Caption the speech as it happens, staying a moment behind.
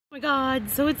Oh my god,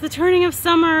 so it's the turning of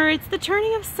summer. It's the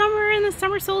turning of summer and the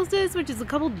summer solstice, which is a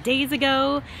couple days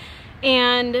ago.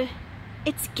 And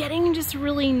it's getting just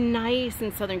really nice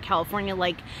in Southern California,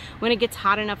 like when it gets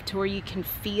hot enough to where you can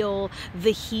feel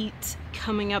the heat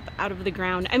coming up out of the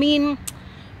ground. I mean,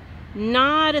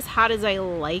 not as hot as I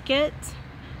like it,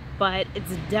 but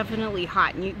it's definitely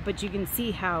hot. But you can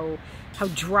see how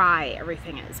dry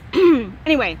everything is.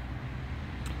 Anyway,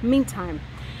 meantime,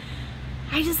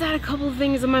 I just had a couple of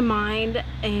things in my mind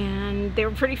and they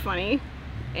were pretty funny.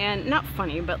 And not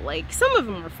funny, but like some of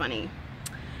them were funny.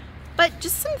 But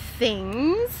just some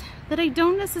things that I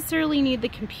don't necessarily need the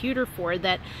computer for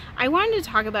that I wanted to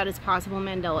talk about as possible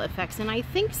Mandela effects. And I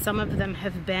think some of them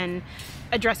have been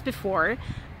addressed before,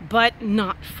 but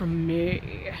not from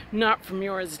me. Not from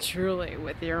yours truly,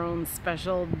 with your own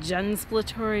special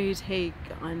gen-splatory take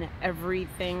on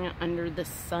everything under the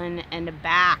sun and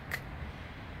back.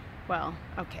 Well,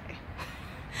 okay.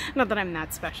 Not that I'm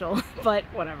that special, but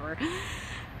whatever.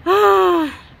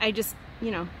 I just,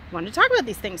 wanted to talk about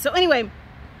these things. So anyway,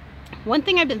 one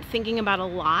thing I've been thinking about a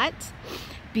lot,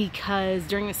 because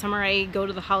during the summer I go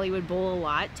to the Hollywood Bowl a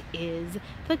lot, is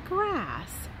the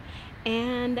grass.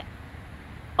 And,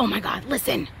 oh my god,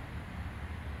 listen!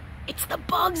 It's the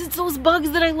bugs. It's those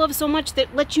bugs that I love so much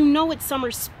that let you know it's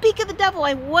summer. Speak of the devil,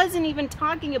 I wasn't even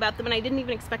talking about them and I didn't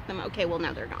even expect them. Okay, well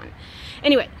now they're gone.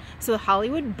 Anyway, so the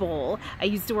Hollywood Bowl, I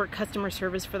used to work customer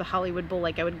service for the Hollywood Bowl.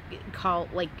 Like I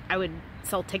would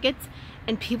sell tickets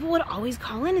and people would always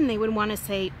call in and they would want to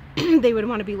say, they would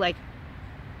want to be like,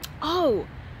 oh,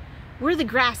 we're the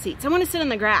grass seats. I want to sit on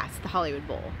the grass at the Hollywood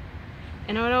Bowl.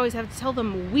 And I would always have to tell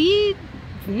them, we've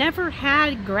never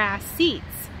had grass seats.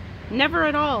 Never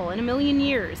at all in a million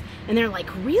years. And they're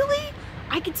like, really?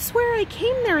 I could swear I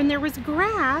came there and there was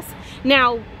grass.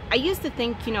 Now, I used to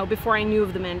think, before I knew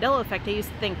of the Mandela effect, I used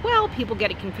to think, well, people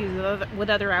get it confused with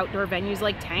other outdoor venues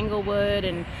like Tanglewood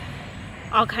and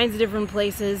all kinds of different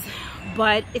places.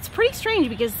 But it's pretty strange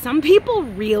because some people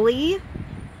really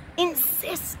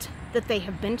insist that they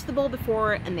have been to the bowl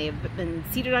before and they have been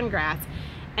seated on grass.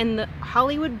 And the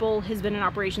Hollywood Bowl has been in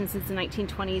operation since the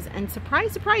 1920s, and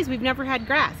surprise, surprise, we've never had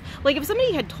grass. Like, if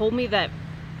somebody had told me that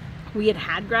we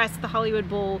had grass at the Hollywood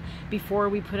Bowl before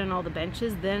we put in all the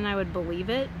benches, then I would believe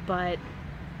it, but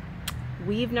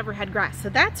we've never had grass, so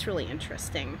that's really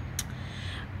interesting.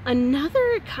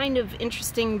 Another kind of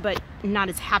interesting but not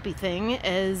as happy thing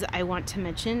as I want to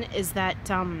mention is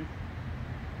that, I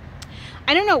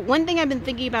don't know, one thing I've been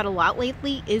thinking about a lot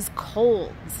lately is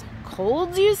colds.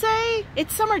 Colds, you say?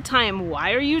 It's summertime.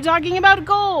 Why are you talking about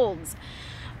colds?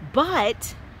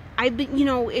 But I've been,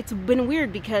 it's been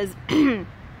weird because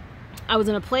I was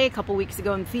in a play a couple weeks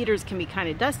ago and theaters can be kind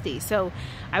of dusty. So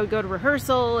I would go to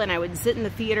rehearsal and I would sit in the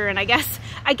theater, and I guess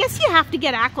you have to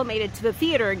get acclimated to the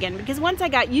theater again, because once I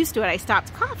got used to it, I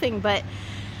stopped coughing. But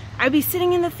I'd be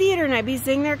sitting in the theater and I'd be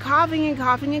sitting there coughing and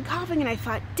coughing and coughing, and I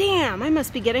thought, damn, I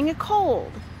must be getting a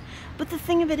cold. But the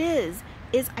thing of it is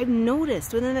I've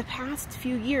noticed within the past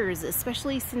few years,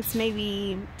 especially since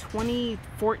maybe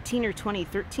 2014 or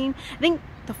 2013, I think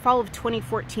the fall of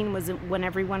 2014 was when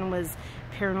everyone was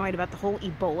paranoid about the whole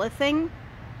Ebola thing.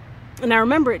 And I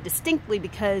remember it distinctly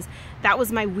because that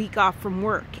was my week off from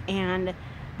work, and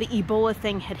the Ebola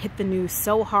thing had hit the news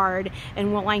so hard.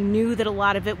 And while I knew that a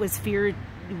lot of it was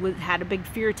had a big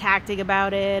fear tactic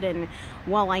about it, and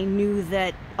while I knew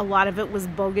that a lot of it was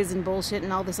bogus and bullshit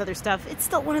and all this other stuff, it's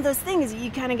still one of those things you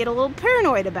kind of get a little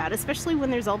paranoid about, especially when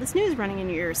there's all this news running in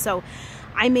your ears. So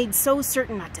I made so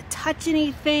certain not to touch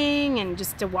anything and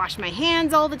just to wash my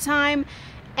hands all the time,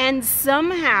 and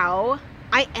somehow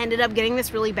I ended up getting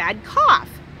this really bad cough.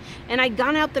 And I'd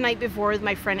gone out the night before with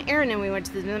my friend Erin, and we went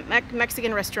to the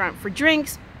Mexican restaurant for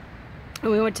drinks. And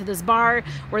we went to this bar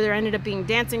where there ended up being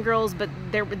dancing girls, but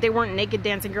they weren't naked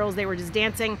dancing girls, they were just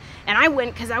dancing. And I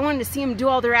went because I wanted to see them do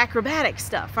all their acrobatic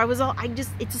stuff.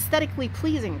 It's aesthetically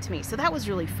pleasing to me, so that was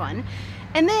really fun.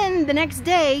 And then the next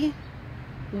day,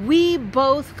 we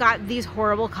both got these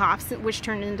horrible coughs, which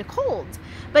turned into colds.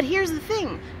 But here's the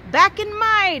thing, back in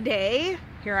my day,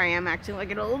 here I am acting like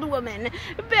an old woman.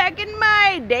 Back in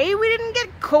my day, we didn't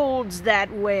get colds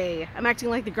that way. I'm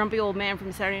acting like the grumpy old man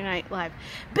from Saturday Night Live.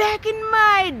 Back in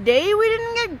my day, we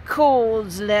didn't get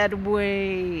colds that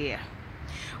way.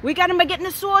 We got them by getting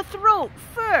a sore throat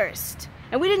first.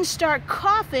 And we didn't start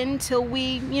coughing till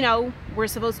we, were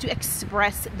supposed to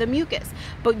express the mucus.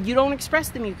 But you don't express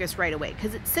the mucus right away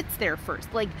because it sits there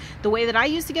first. Like the way that I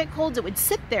used to get colds, it would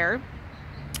sit there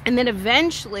And then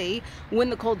eventually, when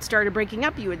the cold started breaking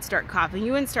up, you would start coughing.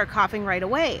 You wouldn't start coughing right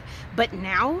away. But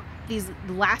now, the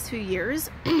last few years,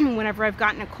 whenever I've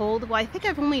gotten a cold, well, I think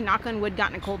I've only, knock on wood,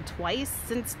 gotten a cold twice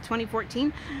since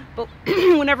 2014. But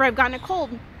whenever I've gotten a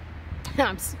cold,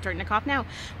 I'm starting to cough now.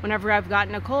 Whenever I've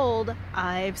gotten a cold,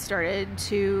 I've started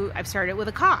with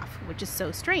a cough, which is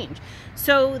so strange.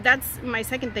 So that's my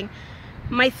second thing.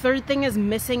 My third thing is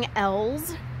missing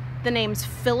L's. The names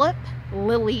Philip,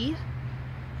 Lily,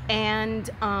 and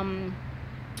oh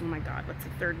my god, what's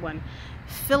the third one?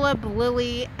 Philip,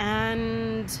 Lily,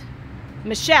 and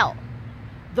Michelle.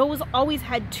 Those always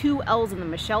had 2 L's in them.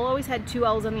 Michelle always had 2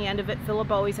 L's on the end of it. Philip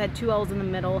always had 2 L's in the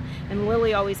middle, and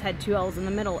Lily always had 2 L's in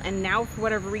the middle. And now, for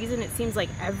whatever reason, it seems like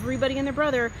everybody and their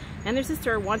brother and their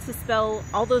sister wants to spell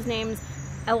all those names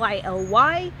Lily,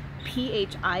 Philip,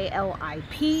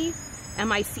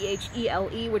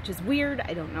 Michele, which is weird.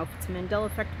 I don't know if it's a Mandela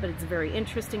effect, but it's very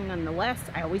interesting nonetheless.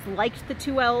 I always liked the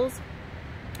 2 L's.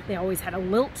 They always had a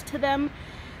lilt to them.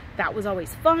 That was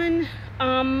always fun.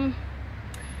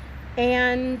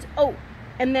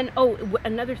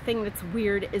 Another thing that's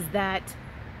weird is that,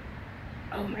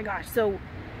 oh my gosh, so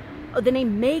the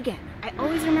name Megan. I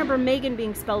always remember Megan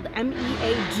being spelled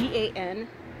M-E-A-G-A-N.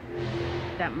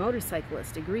 That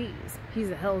motorcyclist agrees. He's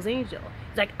a Hell's Angel.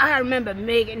 He's like, I remember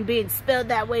Megan being spelled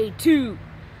that way too.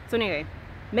 So anyway,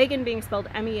 Megan being spelled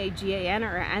M-E-A-G-A-N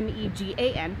or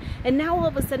M-E-G-A-N, and now all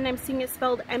of a sudden I'm seeing it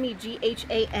spelled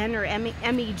M-E-G-H-A-N or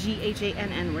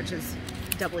M-E-G-H-A-N-N, which is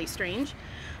doubly strange.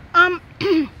 And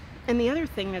the other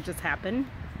thing that just happened,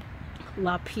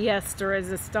 la pièce de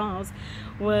résistance,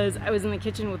 was I was in the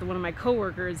kitchen with one of my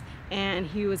coworkers, and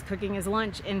he was cooking his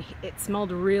lunch, and it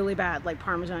smelled really bad, like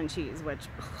Parmesan cheese, which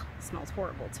smells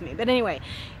horrible to me. But anyway,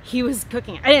 he was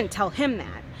cooking it. I didn't tell him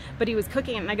that, but he was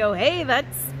cooking it, and I go, hey,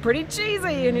 that's pretty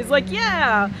cheesy. And he's like,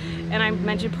 yeah. And I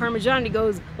mentioned Parmesan, and he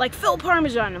goes, like Phil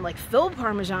Parmesan. I'm like, Phil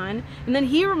Parmesan? And then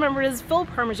he remembered it as Phil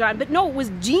Parmesan, but no, it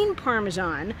was Gene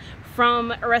Parmesan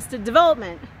from Arrested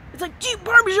Development. It's like, Gene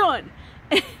Parmesan!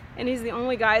 And he's the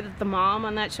only guy that the mom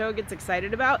on that show gets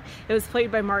excited about. It was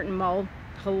played by Martin Mull.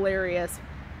 Hilarious.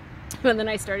 And then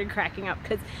I started cracking up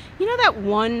because, you know that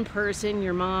one person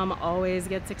your mom always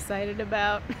gets excited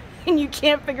about? And you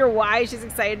can't figure why she's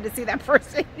excited to see that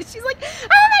person. She's like, oh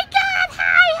my god,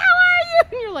 hi, how are you?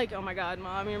 And you're like, oh my god,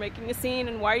 mom, you're making a scene,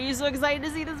 and why are you so excited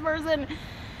to see this person?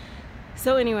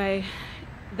 So anyway,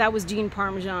 that was Gene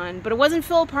Parmesan, but it wasn't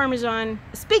Phil Parmesan.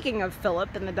 Speaking of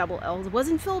Philip and the double L's, it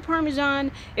wasn't Phil Parmesan,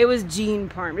 it was Gene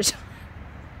Parmesan.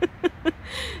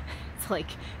 It's like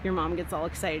your mom gets all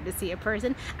excited to see a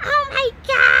person. Oh my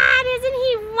god, isn't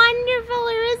he wonderful,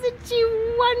 or isn't she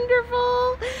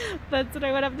wonderful? That's what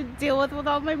I would have to deal with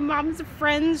all my mom's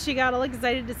friends. She got all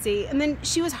excited to see, and then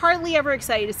she was hardly ever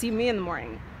excited to see me in the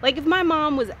morning. Like, if my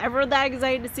mom was ever that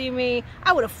excited to see me,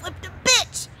 I would have flipped a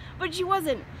bitch, but she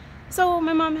wasn't. So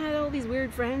my mom had all these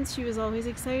weird friends she was always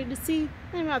excited to see.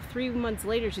 And about 3 months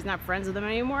later, she's not friends with them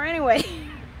anymore anyway.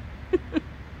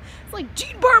 It's like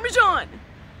Gene Parmesan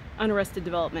on Arrested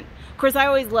Development. Of course, I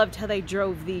always loved how they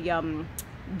drove the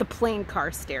plane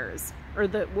car stairs. Or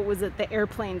the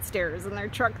airplane stairs in their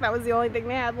truck. That was the only thing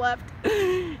they had left.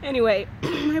 Anyway,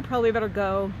 I probably better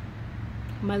go.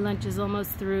 My lunch is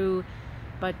almost through.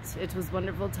 But it was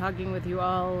wonderful talking with you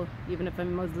all, even if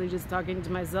I'm mostly just talking to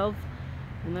myself.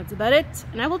 And that's about it.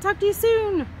 And I will talk to you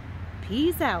soon.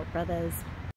 Peace out, brothers.